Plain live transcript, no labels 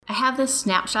I have this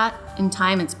snapshot in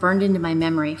time. It's burned into my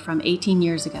memory from 18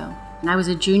 years ago. And I was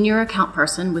a junior account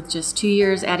person with just 2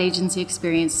 years ad agency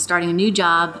experience, starting a new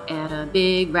job at a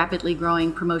big, rapidly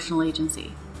growing promotional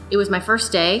agency. It was my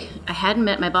first day. I hadn't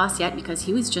met my boss yet because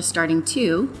he was just starting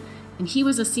too. And he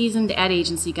was a seasoned ad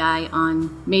agency guy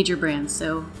on major brands,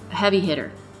 so a heavy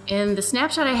hitter. And the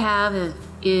snapshot I have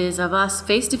is of us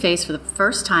face to face for the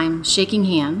first time, shaking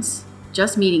hands,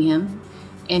 just meeting him.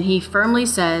 And he firmly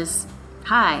says,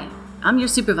 "Hi, I'm your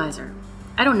supervisor.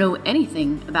 I don't know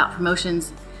anything about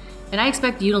promotions, and I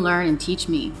expect you to learn and teach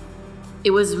me."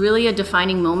 It was really a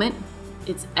defining moment.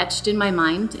 It's etched in my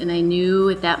mind, and I knew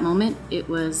at that moment it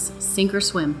was sink or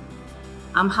swim.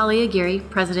 I'm Holly Aguirre,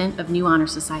 president of New Honor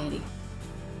Society.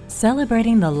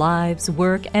 Celebrating the lives,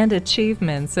 work, and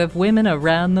achievements of women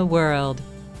around the world.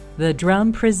 The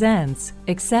Drum presents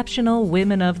Exceptional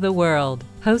Women of the World,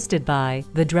 hosted by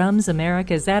The Drum's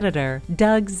America's editor,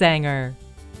 Doug Zanger.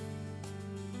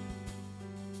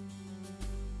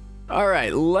 All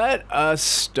right, let us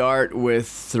start with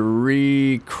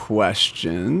 3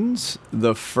 questions.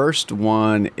 The first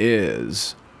one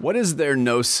is, what is there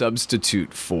no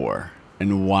substitute for,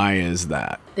 and why is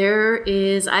that? There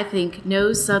is, I think,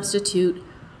 no substitute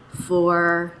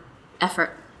for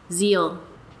effort, zeal,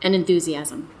 and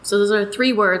enthusiasm. So those are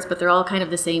 3 words, but they're all kind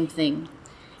of the same thing.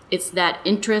 It's that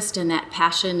interest and that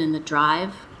passion and the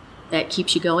drive that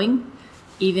keeps you going.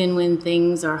 Even when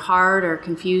things are hard or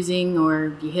confusing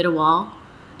or you hit a wall,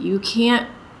 you can't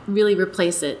really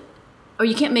replace it, or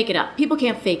you can't make it up. People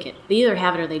can't fake it. They either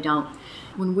have it or they don't.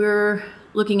 When we're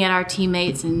looking at our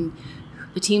teammates and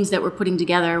the teams that we're putting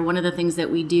together, one of the things that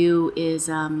we do is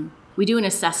we do an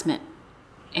assessment.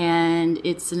 And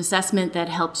it's an assessment that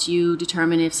helps you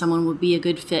determine if someone would be a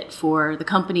good fit for the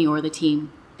company or the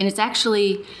team. And it's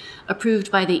actually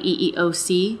approved by the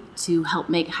EEOC to help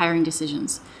make hiring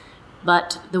decisions.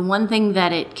 But the one thing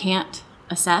that it can't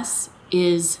assess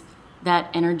is that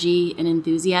energy and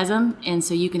enthusiasm. And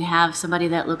so you can have somebody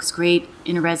that looks great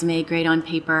in a resume, great on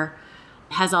paper,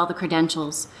 has all the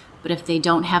credentials, but if they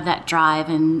don't have that drive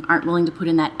and aren't willing to put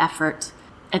in that effort,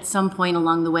 at some point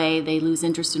along the way, they lose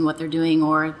interest in what they're doing,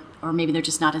 or maybe they're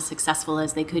just not as successful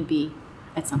as they could be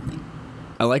at something.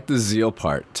 I like the zeal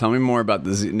part. Tell me more about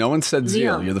the zeal. No one said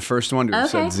zeal. You're the first one who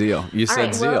said zeal. You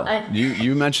said zeal.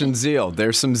 You mentioned zeal.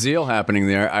 There's some zeal happening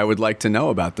there. I would like to know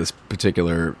about this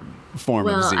particular form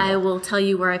of zeal. Well, I will tell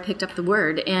you where I picked up the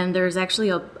word. And there's actually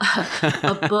a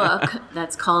book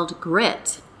that's called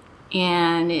Grit.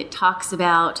 And it talks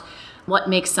about what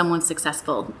makes someone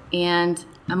successful. And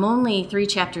I'm only 3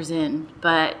 chapters in,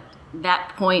 but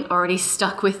that point already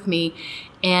stuck with me.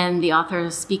 And the author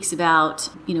speaks about,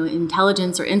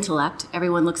 intelligence or intellect.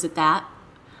 Everyone looks at that,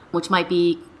 which might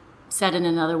be said in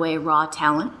another way, raw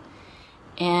talent.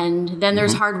 And then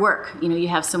there's hard work. You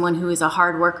have someone who is a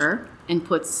hard worker and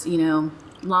puts,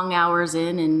 long hours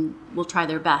in and will try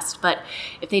their best. But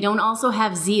if they don't also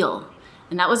have zeal,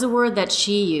 and that was a word that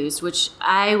she used, which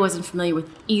I wasn't familiar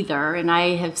with either, and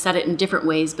I have said it in different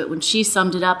ways, but when she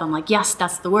summed it up, I'm like, yes,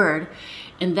 that's the word.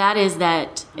 And that is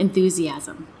that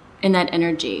enthusiasm and that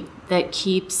energy that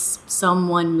keeps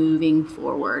someone moving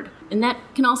forward. And that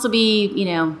can also be,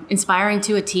 inspiring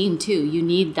to a team too. You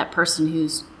need that person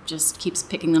who's just keeps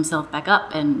picking themselves back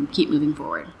up and keep moving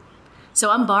forward. So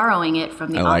I'm borrowing it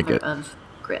from the author of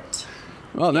Grit.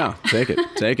 Well, no, take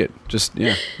it. Just,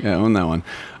 own that one.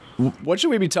 What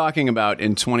should we be talking about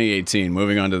in 2018?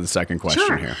 Moving on to the second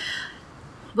question here.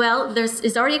 Well,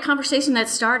 there's already a conversation that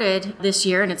started this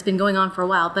year, and it's been going on for a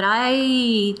while, but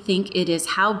I think it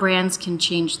is how brands can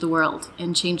change the world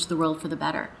and change the world for the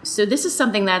better. So this is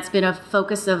something that's been a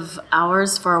focus of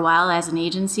ours for a while as an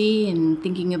agency and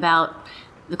thinking about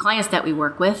the clients that we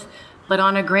work with. But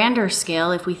on a grander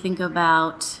scale, if we think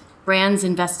about brands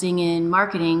investing in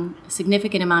marketing a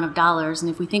significant amount of dollars,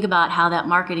 and if we think about how that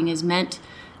marketing is meant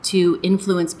to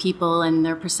influence people and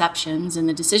their perceptions and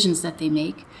the decisions that they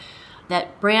make,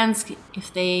 that brands,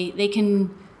 if they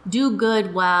can do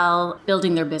good while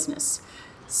building their business.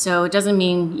 So it doesn't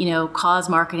mean, cause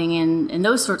marketing and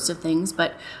those sorts of things,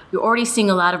 but you're already seeing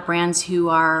a lot of brands who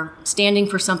are standing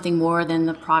for something more than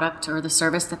the product or the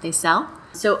service that they sell.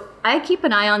 So I keep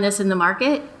an eye on this in the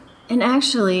market. And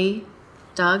actually,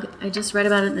 Doug, I just read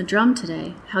about it in the Drum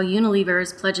today, how Unilever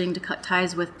is pledging to cut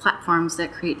ties with platforms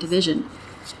that create division.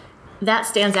 That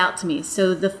stands out to me.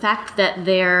 So the fact that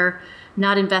they're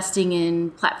not investing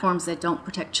in platforms that don't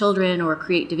protect children or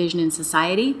create division in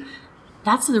society,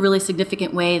 that's a really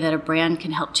significant way that a brand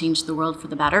can help change the world for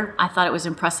the better. I thought it was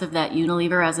impressive that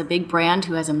Unilever, as a big brand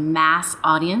who has a mass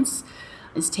audience,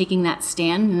 is taking that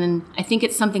stand. And I think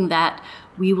it's something that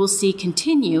we will see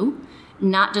continue,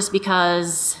 not just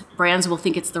because brands will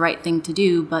think it's the right thing to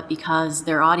do, but because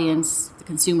their audience, the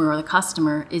consumer or the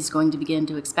customer, is going to begin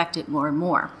to expect it more and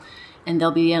more. And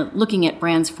they'll be looking at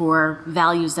brands for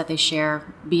values that they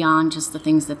share beyond just the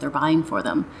things that they're buying for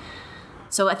them.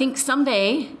 So I think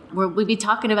someday, we'll be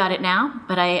talking about it now,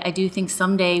 but I do think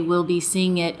someday we'll be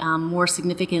seeing it more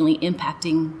significantly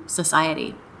impacting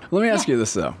society. Let me ask you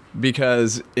this, though,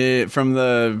 because from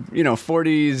the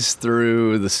 40s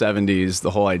through the 70s,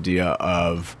 the whole idea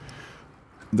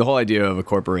of a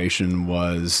corporation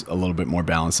was a little bit more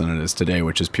balanced than it is today,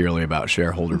 which is purely about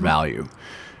shareholder value.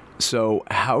 So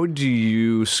how do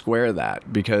you square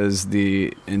that? Because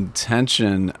the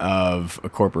intention of a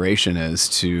corporation is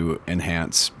to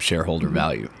enhance shareholder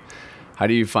value. How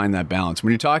do you find that balance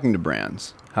when you're talking to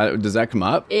brands? How, does that come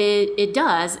up? It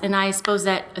does, and I suppose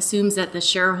that assumes that the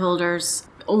shareholders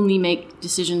only make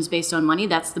decisions based on money.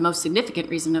 That's the most significant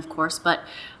reason, of course, but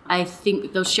I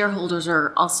think those shareholders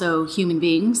are also human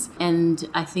beings, and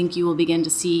I think you will begin to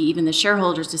see even the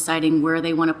shareholders deciding where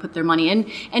they want to put their money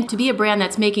in. And to be a brand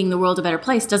that's making the world a better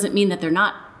place doesn't mean that they're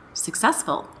not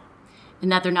successful and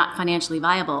that they're not financially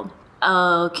viable.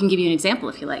 I can give you an example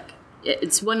if you like.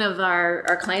 It's one of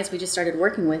our clients we just started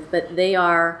working with, but they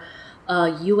are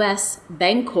a U.S.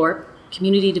 Bancorp,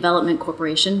 Community Development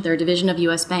Corporation. They're a division of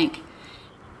U.S. Bank.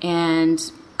 And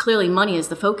clearly money is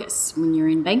the focus when you're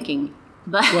in banking.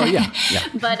 But,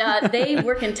 but they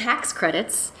work in tax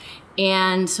credits,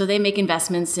 and so they make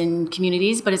investments in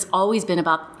communities, but it's always been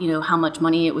about, how much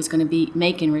money it was going to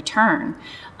make in return.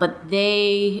 But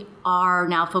they are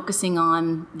now focusing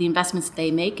on the investments they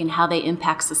make and how they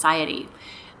impact society.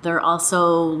 They're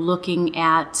also looking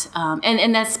at,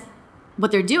 and that's what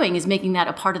they're doing is making that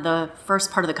a part of the first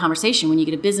part of the conversation. When you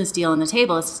get a business deal on the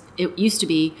table, it used to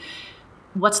be,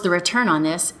 what's the return on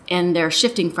this? And they're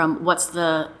shifting from what's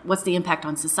the impact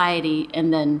on society,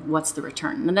 and then what's the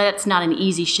return? And that's not an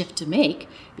easy shift to make,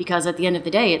 because at the end of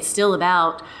the day, it's still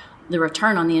about the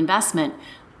return on the investment,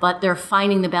 but they're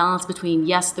finding the balance between,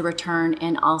 yes, the return,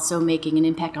 and also making an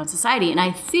impact on society. And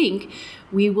I think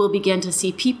we will begin to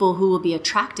see people who will be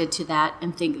attracted to that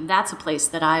and think that's a place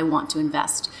that I want to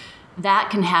invest. That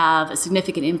can have a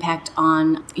significant impact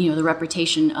on, the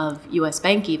reputation of U.S.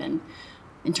 Bank even,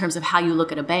 in terms of how you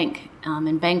look at a bank.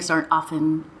 And banks aren't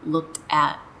often looked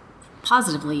at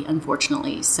positively,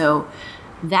 unfortunately. So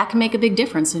that can make a big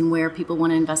difference in where people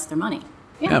want to invest their money.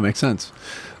 Yeah, makes sense.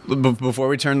 Before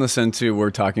we turn this into, we're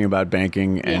talking about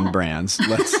banking and brands,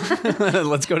 let's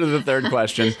go to the third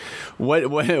question.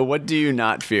 What do you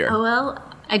not fear? Oh, well,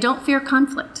 I don't fear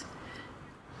conflict,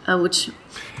 which...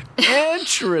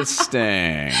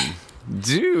 Interesting.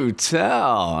 Do tell.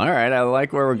 All right, I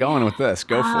like where we're going with this.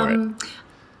 Go for it.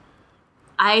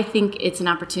 I think it's an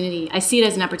opportunity. I see it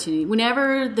as an opportunity.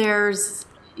 Whenever there's,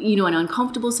 an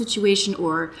uncomfortable situation,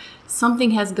 or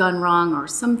something has gone wrong, or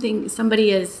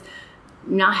somebody is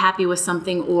not happy with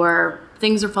something, or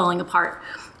things are falling apart,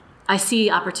 I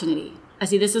see opportunity. I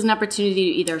see this as an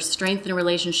opportunity to either strengthen a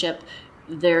relationship.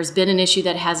 There's been an issue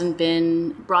that hasn't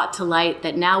been brought to light,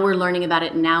 that now we're learning about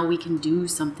it, and now we can do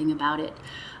something about it.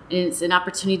 And it's an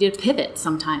opportunity to pivot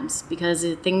sometimes, because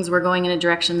things were going in a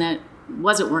direction that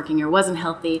wasn't working or wasn't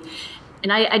healthy.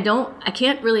 And I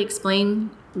can't really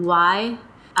explain why.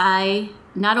 I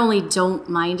not only don't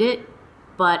mind it,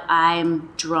 but I'm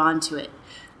drawn to it.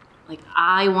 Like,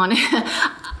 I want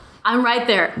to, I'm right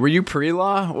there. Were you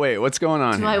pre-law? Wait, what's going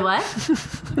on here? I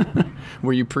what?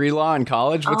 Were you pre-law in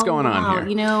college? What's going on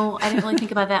here? I didn't really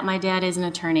think about that. My dad is an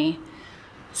attorney.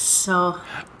 So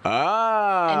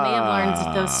I may have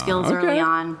learned those skills early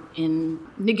on in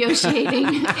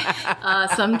negotiating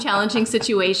some challenging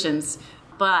situations.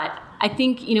 But I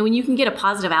think, when you can get a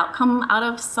positive outcome out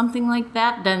of something like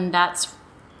that, then that's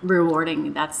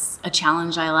rewarding. That's a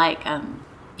challenge I like.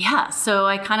 So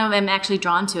I kind of am actually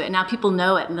drawn to it. Now people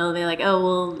know it, and they're like, oh,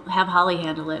 we'll have Holly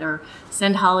handle it, or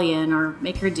send Holly in, or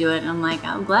make her do it. And I'm like,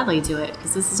 I'll gladly do it,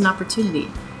 because this is an opportunity.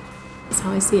 That's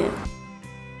how I see it.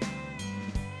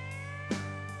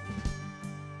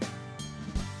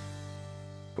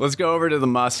 Let's go over to the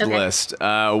must list.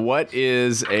 What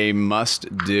is a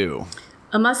must do?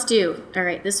 A must do. All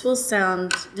right. This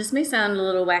may sound a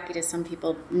little wacky to some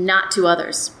people, not to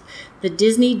others. The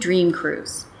Disney Dream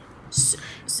Cruise.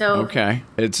 So okay.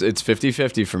 It's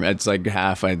 50-50 from it's like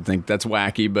half. I think that's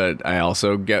wacky, but I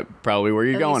also get probably where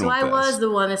you're going with this. So I was the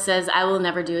one that says I will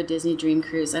never do a Disney Dream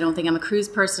Cruise. I don't think I'm a cruise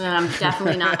person, and I'm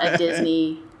definitely not a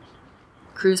Disney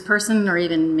cruise person, or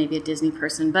even maybe a Disney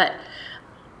person. But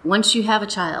once you have a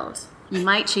child, you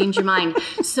might change your mind.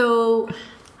 So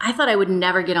I thought I would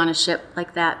never get on a ship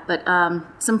like that, but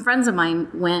some friends of mine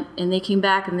went, and they came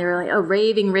back, and they were like, oh,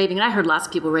 raving. And I heard lots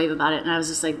of people rave about it, and I was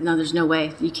just like, no, there's no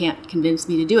way. You can't convince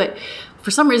me to do it.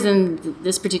 For some reason,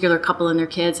 this particular couple and their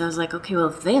kids, I was like, okay, well,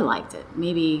 if they liked it,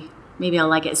 maybe I'll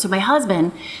like it. So my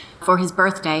husband, for his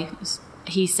birthday,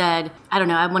 he said, I don't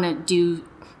know, I want to do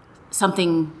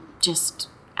something just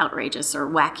outrageous or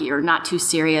wacky or not too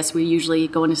serious. We usually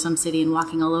go into some city and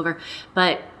walking all over.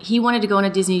 But he wanted to go on a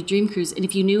Disney Dream Cruise. And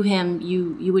if you knew him,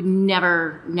 you would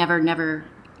never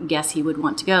guess he would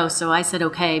want to go. So I said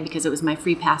okay, because it was my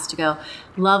free pass to go.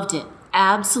 Loved it.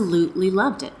 Absolutely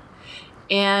loved it.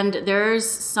 And there's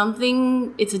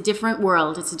something, it's a different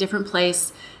world. It's a different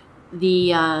place.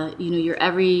 Your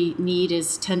every need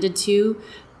is tended to.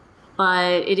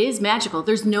 But it is magical.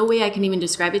 There's no way I can even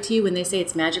describe it to you. When they say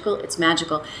it's magical, it's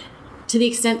magical. To the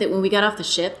extent that when we got off the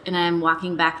ship and I'm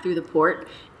walking back through the port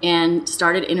and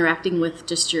started interacting with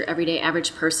just your everyday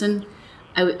average person,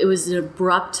 it was an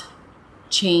abrupt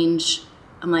change.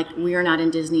 I'm like, we are not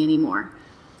in Disney anymore.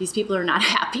 These people are not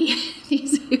happy.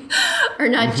 These people are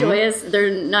not joyous.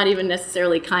 They're not even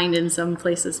necessarily kind in some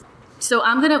places. So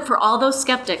I'm going to, for all those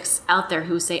skeptics out there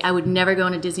who say, I would never go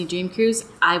on a Disney Dream Cruise,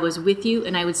 I was with you,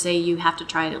 and I would say you have to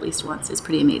try it at least once. It's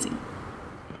pretty amazing.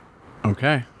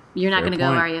 Okay. You're not going to go,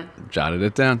 are you? Jotted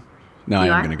it down. No, I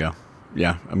am going to go.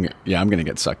 Yeah, I'm going to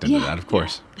get sucked into that, of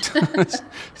course.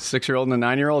 6-year-old and a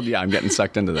 9-year-old? Yeah, I'm getting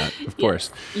sucked into that, of course.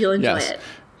 You'll enjoy it.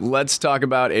 Let's talk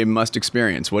about a must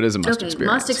experience. What is a must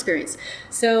experience? Must experience.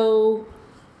 So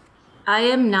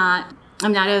I'm not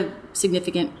a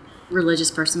significant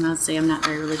religious person. I would say I'm not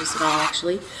very religious at all,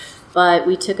 actually. But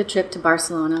we took a trip to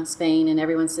Barcelona, Spain, and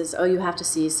everyone says, oh, you have to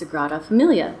see Sagrada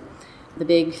Familia, the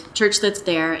big church that's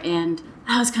there. And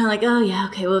I was kind of like, oh, yeah,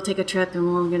 okay, we'll take a trip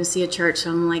and we're going to see a church.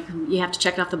 So I'm like, you have to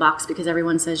check it off the box because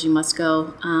everyone says you must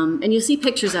go. And you'll see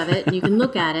pictures of it, and you can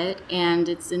look at it, and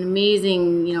it's an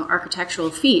amazing,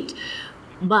 architectural feat.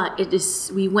 But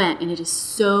we went, and it is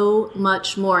so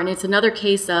much more. And it's another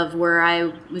case of where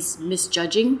I was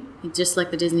misjudging, just like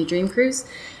the Disney Dream Cruise,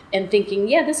 and thinking,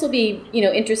 yeah, this will be,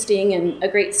 interesting and a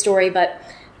great story. But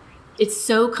it's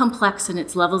so complex in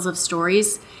its levels of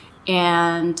stories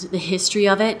and the history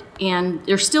of it. And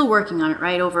they're still working on it,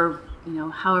 right? Over,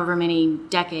 however many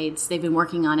decades they've been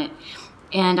working on it.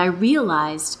 And I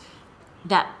realized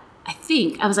that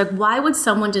I was like, why would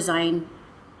someone design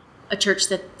a church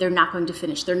that they're not going to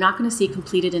finish? They're not going to see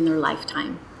completed in their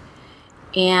lifetime.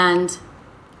 And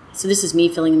so this is me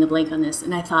filling in the blank on this.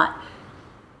 And I thought,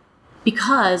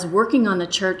 because working on the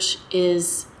church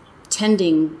is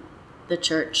tending the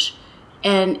church,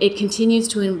 and it continues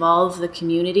to involve the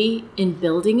community in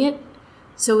building it.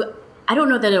 So I don't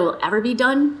know that it will ever be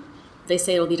done. They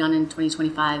say it'll be done in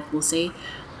 2025. We'll see.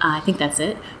 I think that's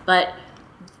it. But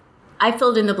I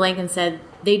filled in the blank and said,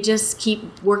 they just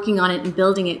keep working on it and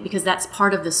building it because that's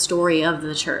part of the story of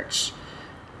the church.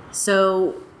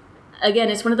 So again,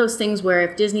 it's one of those things where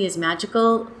if Disney is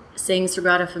magical, saying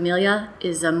Sagrada Familia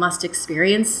is a must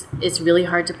experience. It's really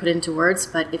hard to put into words,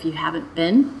 but if you haven't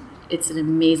been, it's an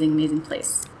amazing, amazing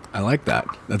place. I like that.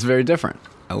 That's very different.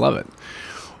 I love it.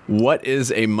 What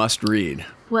is a must read?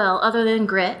 Well, other than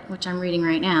Grit, which I'm reading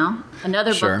right now,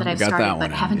 another book that I've started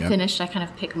but haven't finished, I kind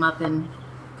of pick them up and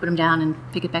put them down and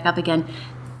pick it back up again.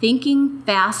 Thinking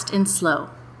Fast and Slow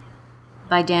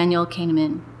by Daniel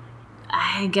Kahneman.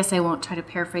 I guess I won't try to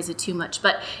paraphrase it too much,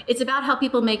 but it's about how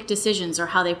people make decisions or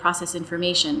how they process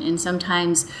information. And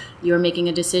sometimes you're making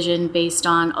a decision based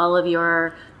on all of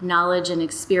your knowledge and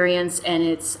experience, and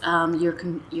it's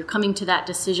you're coming to that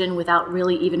decision without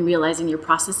really even realizing you're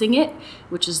processing it,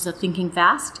 which is the thinking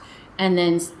fast. And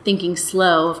then thinking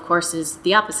slow, of course, is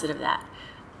the opposite of that,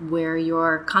 where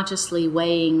you're consciously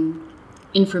weighing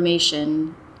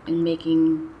information and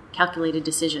making calculated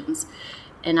decisions.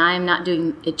 And I'm not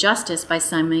doing it justice by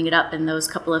summing it up in those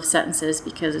couple of sentences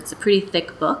because it's a pretty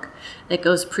thick book that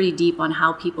goes pretty deep on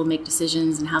how people make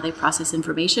decisions and how they process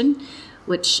information,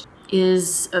 which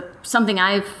is something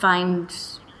I find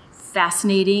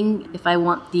fascinating. If I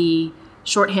want the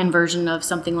shorthand version of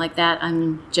something like that,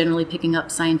 I'm generally picking up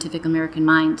Scientific American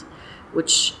Mind,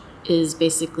 which is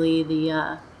basically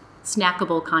the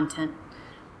snackable content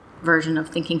version of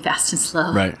Thinking Fast and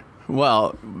Slow. Right.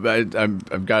 Well,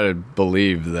 I've got to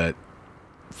believe that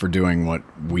for doing what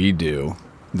we do,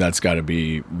 that's got to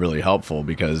be really helpful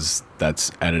because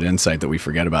that's added insight that we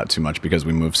forget about too much because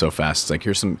we move so fast. It's like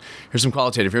here's some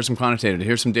qualitative, here's some quantitative,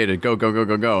 here's some data,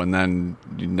 go, and then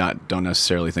you don't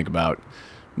necessarily think about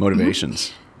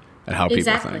motivations. at how people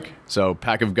Exactly. think. So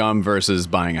pack of gum versus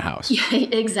buying a house. Yeah,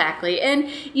 exactly. And,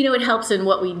 it helps in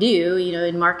what we do,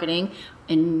 in marketing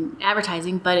and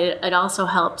advertising, but it also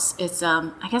helps. It's,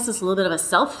 I guess it's a little bit of a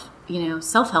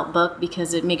self-help book,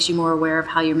 because it makes you more aware of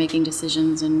how you're making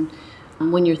decisions and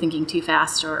when you're thinking too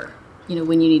fast, or,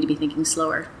 when you need to be thinking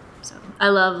slower. So I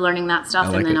love learning that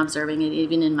stuff and then observing it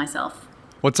even in myself.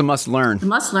 What's a must learn? The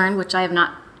must learn, which I have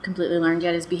not completely learned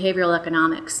yet, is behavioral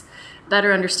economics.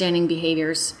 Better understanding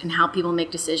behaviors and how people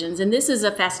make decisions. And this is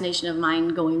a fascination of mine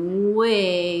going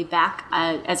way back.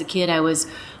 As a kid, I was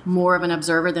more of an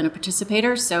observer than a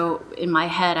participator. So in my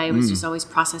head, I was just always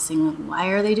processing, like, why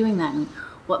are they doing that? And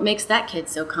what makes that kid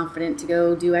so confident to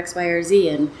go do X, Y, or Z?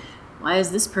 And why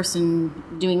is this person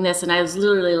doing this? And I was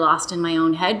literally lost in my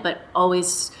own head, but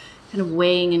always kind of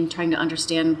weighing and trying to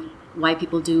understand why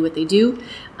people do what they do,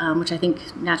 which I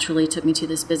think naturally took me to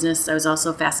this business. I was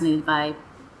also fascinated by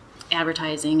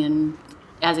advertising, and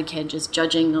as a kid just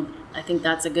judging, I think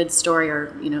that's a good story,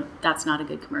 or that's not a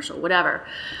good commercial, whatever.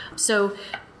 So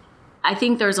I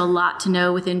think there's a lot to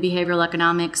know within behavioral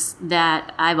economics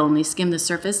that I've only skimmed the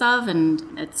surface of,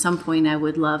 and at some point I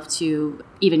would love to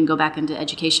even go back into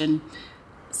education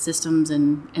systems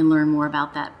and learn more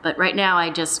about that. But right now I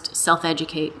just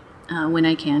self-educate when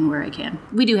I can, where I can.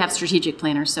 We do have strategic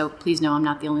planners, so please know I'm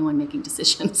not the only one making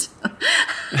decisions.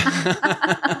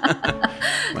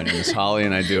 My name is Holly,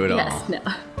 and I do it all. Yes, no.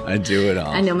 I do it all.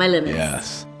 I know my limits.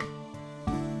 Yes.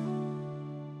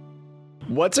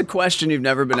 What's a question you've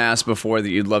never been asked before that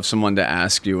you'd love someone to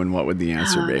ask you, and what would the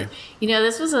answer be?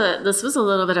 This was a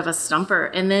little bit of a stumper,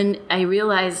 and then I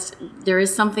realized there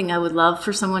is something I would love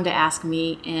for someone to ask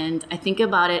me, and I think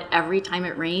about it every time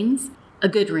it rains. A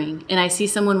good rain, and I see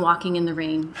someone walking in the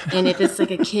rain, and if it's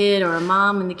like a kid or a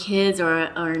mom and the kids, or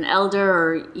an elder,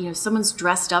 or someone's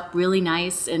dressed up really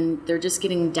nice and they're just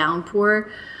getting downpour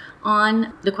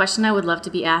on, the question I would love to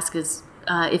be asked is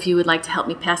if you would like to help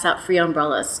me pass out free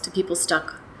umbrellas to people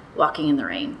stuck walking in the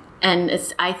rain. And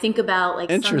I think about,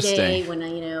 like, someday when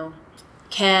I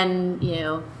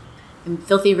I'm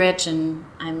filthy rich and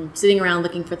I'm sitting around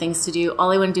looking for things to do,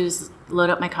 all I want to do is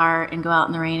load up my car and go out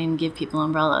in the rain and give people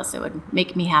umbrellas. It would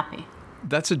make me happy.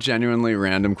 That's a genuinely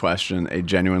random question, a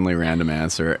genuinely random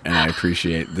answer, and I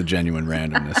appreciate the genuine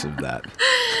randomness of that.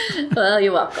 Well,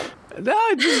 you're welcome. No,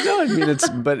 I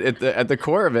mean, but at the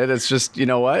core of it, it's just,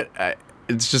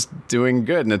 it's just doing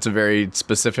good, and it's a very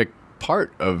specific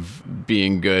part of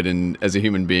being good and as a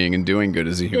human being, and doing good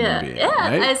as a human being. Yeah,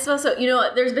 right? I suppose so.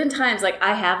 There's been times like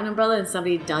I have an umbrella and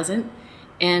somebody doesn't,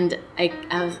 and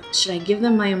should I give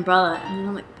them my umbrella? And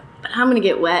I'm like, but I'm gonna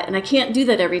get wet, and I can't do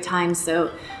that every time,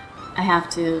 so I have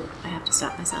to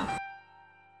stop myself.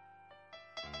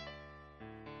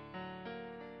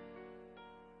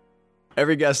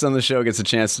 Every guest on the show gets a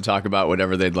chance to talk about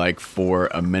whatever they'd like for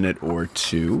a minute or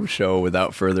two. So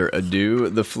without further ado,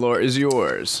 the floor is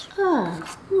yours.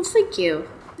 Oh, well, thank you.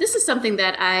 This is something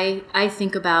that I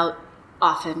think about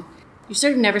often. You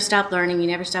sort of never stop learning, you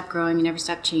never stop growing, you never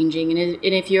stop changing. And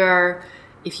if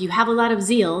you have a lot of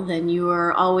zeal, then you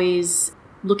are always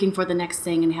looking for the next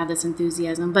thing and have this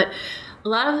enthusiasm. But a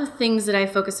lot of the things that I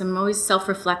focus on, I'm always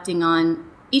self-reflecting on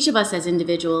each of us as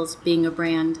individuals being a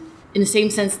brand, in the same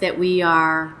sense that we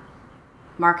are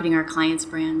marketing our clients'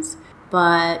 brands.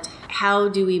 But how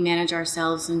do we manage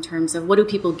ourselves in terms of what do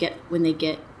people get when they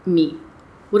get me?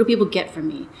 What do people get from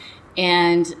me?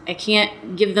 And I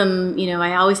can't give them,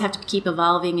 I always have to keep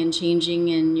evolving and changing,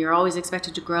 and you're always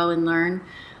expected to grow and learn.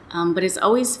 But it's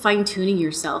always fine-tuning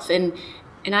yourself. And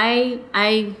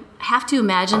I have to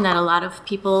imagine that a lot of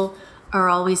people are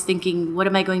always thinking, what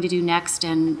am I going to do next?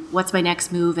 And what's my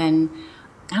next move? And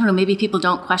I don't know, maybe people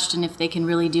don't question if they can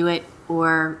really do it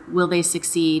or will they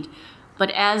succeed.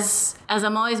 But as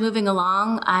I'm always moving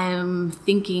along, I'm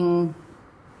thinking,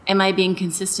 am I being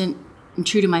consistent and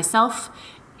true to myself?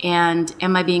 And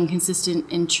am I being consistent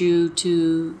and true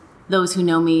to those who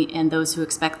know me and those who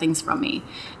expect things from me?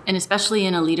 And especially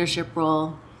in a leadership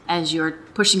role, as you're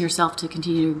pushing yourself to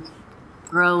continue to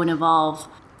grow and evolve,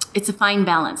 it's a fine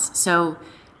balance. So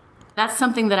that's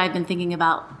something that I've been thinking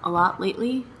about a lot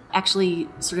lately. Actually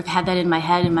sort of had that in my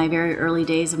head in my very early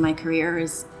days of my career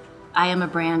is I am a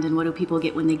brand, and what do people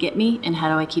get when they get me, and how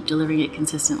do I keep delivering it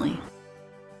consistently?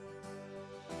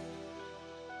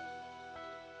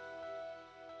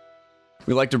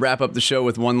 We like to wrap up the show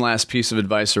with one last piece of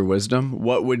advice or wisdom.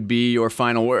 What would be your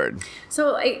final word?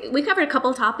 So we covered a couple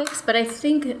of topics, but I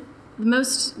think the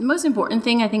most important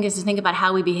thing, I think, is to think about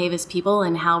how we behave as people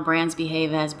and how brands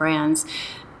behave as brands.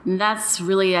 And that's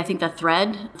really, I think, the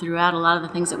thread throughout a lot of the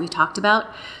things that we talked about.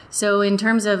 So in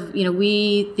terms of,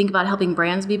 we think about helping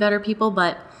brands be better people,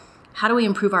 but how do we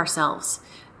improve ourselves?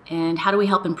 And how do we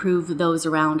help improve those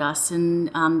around us? And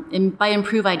by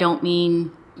improve, I don't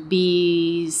mean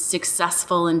be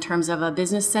successful in terms of a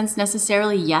business sense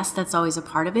necessarily. Yes, that's always a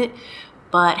part of it.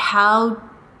 But how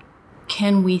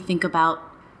can we think about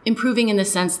improving in the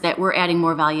sense that we're adding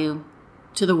more value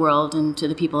to the world and to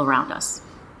the people around us?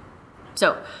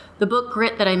 So the book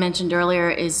Grit that I mentioned earlier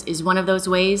is one of those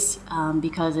ways,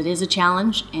 because it is a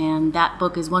challenge. And that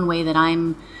book is one way that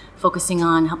I'm focusing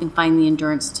on helping find the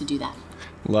endurance to do that.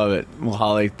 Love it. Well,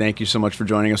 Holly, thank you so much for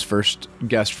joining us. First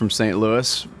guest from St.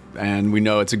 Louis. And we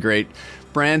know it's a great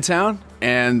brand town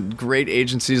and great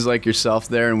agencies like yourself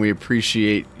there. And we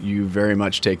appreciate you very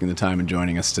much taking the time and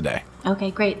joining us today. Okay,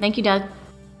 great. Thank you, Doug.